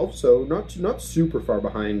to 12. So not super far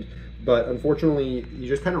behind. But unfortunately, you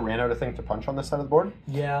just kind of ran out of things to punch on this side of the board.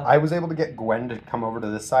 Yeah. I was able to get Gwen to come over to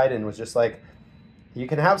this side and was just like, you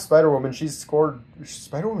can have Spider-Woman.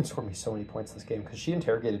 Spider-Woman scored me so many points this game because she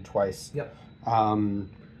interrogated twice. Yep. I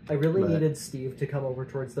really needed Steve to come over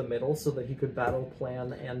towards the middle so that he could battle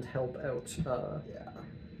plan and help out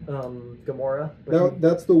Gamora.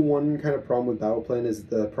 That's the one kind of problem with battle plan is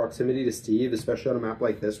the proximity to Steve, especially on a map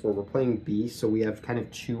like this where we're playing B, so we have kind of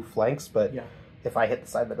 2 flanks, but... Yeah. If I hit the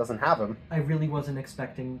side that doesn't have him. I really wasn't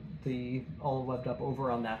expecting the all webbed up over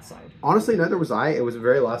on that side. Honestly, neither was I. It was a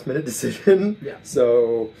very last minute decision. Yeah.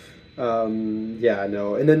 So, yeah,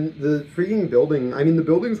 no. And then the freaking building, I mean, the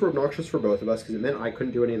buildings were obnoxious for both of us because it meant I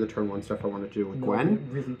couldn't do any of the turn 1 stuff I wanted to do with Gwen.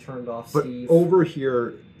 It really turned off Steve. But over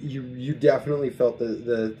here, you definitely felt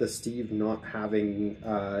the Steve not having,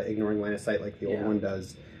 ignoring line of sight like the old one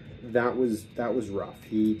does. That was rough.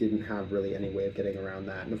 He didn't have really any way of getting around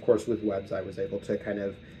that. And of course with webs I was able to kind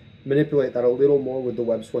of manipulate that a little more with the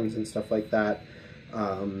web swings and stuff like that.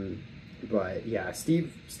 But yeah,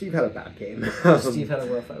 Steve had a bad game. Steve had a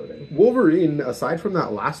rough outing. Wolverine, aside from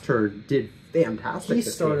that last turn, did fantastic. He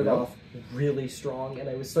started off really strong,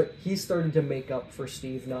 and he started to make up for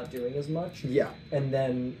Steve not doing as much, Yeah. and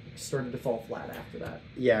then started to fall flat after that.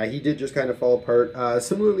 Yeah, he did just kind of fall apart.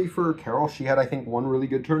 Similarly for Carol, she had, I think, one really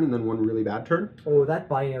good turn and then one really bad turn. Oh, that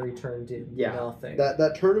binary turn did nothing.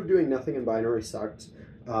 That turn of doing nothing in binary sucked.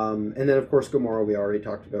 And then, of course, Gamora we already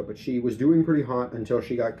talked about, but she was doing pretty hot until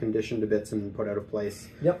she got conditioned to bits and put out of place.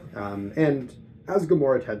 Yep. And as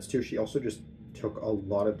Gamora tends to, she also just took a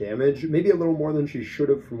lot of damage, maybe a little more than she should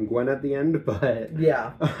have from Gwen at the end, but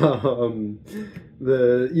yeah,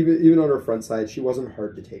 even on her front side, she wasn't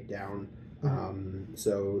hard to take down.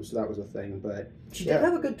 So that was a thing, but she did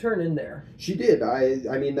have a good turn in there. She did.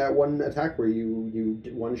 I mean, that one attack where you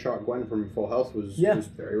one shot Gwen from full health was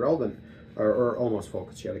very relevant, or almost full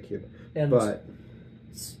because she had a cube. But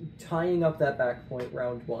tying up that back point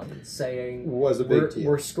round one, saying was a big deal.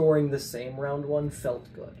 We're scoring the same round one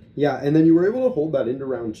felt good. Yeah, and then you were able to hold that into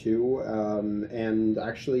round two, and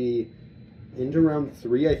actually into round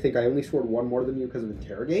three. I think I only scored one more than you because of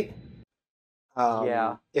interrogate.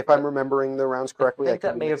 If I'm remembering the rounds correctly, I think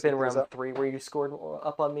that may have been round three where you scored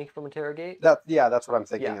up on me from interrogate. That's what I'm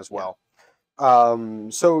thinking as well.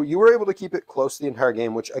 So you were able to keep it close the entire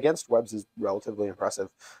game, which against webs is relatively impressive.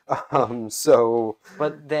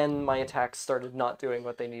 But then my attacks started not doing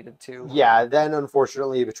what they needed to. Yeah, then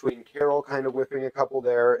unfortunately between Carol kind of whipping a couple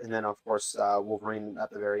there, and then of course Wolverine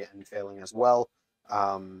at the very end failing as well,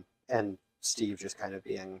 and Steve just kind of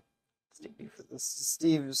being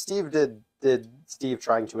Steve did Steve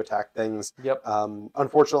trying to attack things. Yep.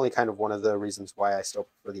 Unfortunately, kind of one of the reasons why I still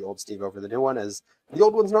prefer the old Steve over the new one is the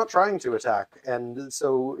old one's not trying to attack, and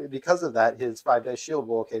so because of that, his 5-dice shield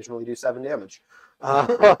will occasionally do 7 damage.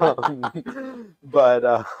 But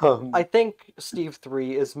I think Steve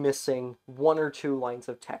 3 is missing 1 or 2 lines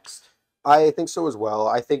of text. I think so as well.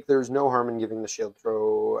 I think there's no harm in giving the shield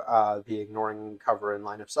throw the ignoring cover in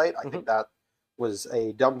line of sight. I think that was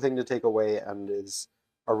a dumb thing to take away and is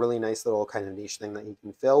a really nice little kind of niche thing that he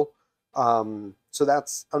can fill. So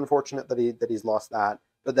that's unfortunate that he's lost that.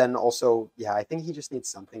 But then also, yeah, I think he just needs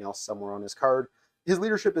something else somewhere on his card. His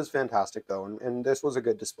leadership is fantastic, though, and this was a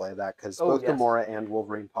good display of that because both Gamora and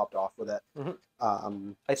Wolverine popped off with it.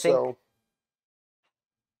 I think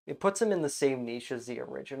it puts him in the same niche as the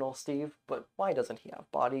original Steve, but why doesn't he have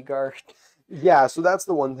Bodyguard? Yeah, so that's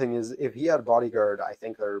the one thing is if he had Bodyguard, I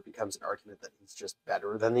think there becomes an argument that he's just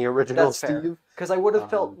better than the original Steve. Because I would have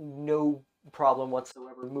felt no problem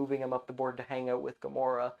whatsoever moving him up the board to hang out with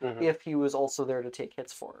Gamora if he was also there to take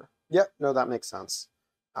hits for her. Yep, no, that makes sense.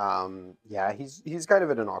 Yeah, he's kind of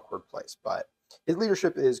in an awkward place, but his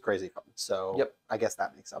leadership is crazy fun, so I guess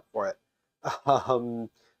that makes up for it. But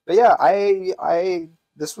yeah, I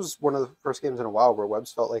this was one of the first games in a while where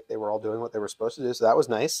webs felt like they were all doing what they were supposed to do, so that was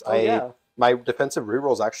nice. My defensive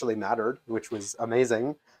rerolls actually mattered, which was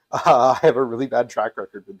amazing. I have a really bad track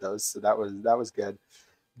record with those, so that was good.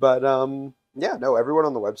 But yeah, no, everyone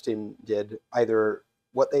on the webs team did either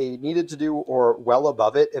what they needed to do or well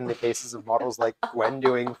above it in the cases of models like Gwen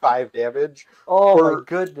doing 5 damage. Oh my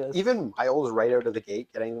goodness. Even Miles right out of the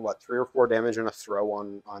gate getting, 3 or 4 damage and a throw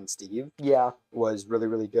on Steve. Yeah. Was really,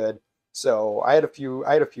 really good. So I had a few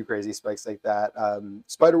crazy spikes like that.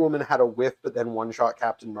 Spider-Woman had a whiff, but then one-shot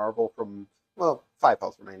Captain Marvel from, 5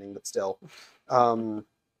 health remaining, but still.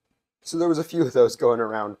 So there was a few of those going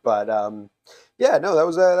around, but yeah, no, that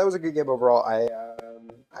was a good game overall.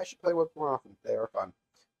 I should play Whip more often. They are fun.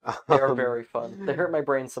 They are very fun. They hurt my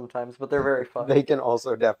brain sometimes, but they're very fun. They can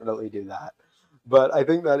also definitely do that. But I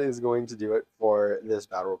think that is going to do it for this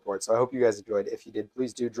battle report. So I hope you guys enjoyed. If you did,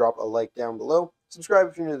 please do drop a like down below. Subscribe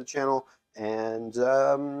if you're new to the channel. And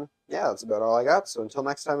yeah, that's about all I got. So until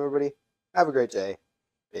next time, everybody, have a great day.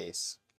 Peace.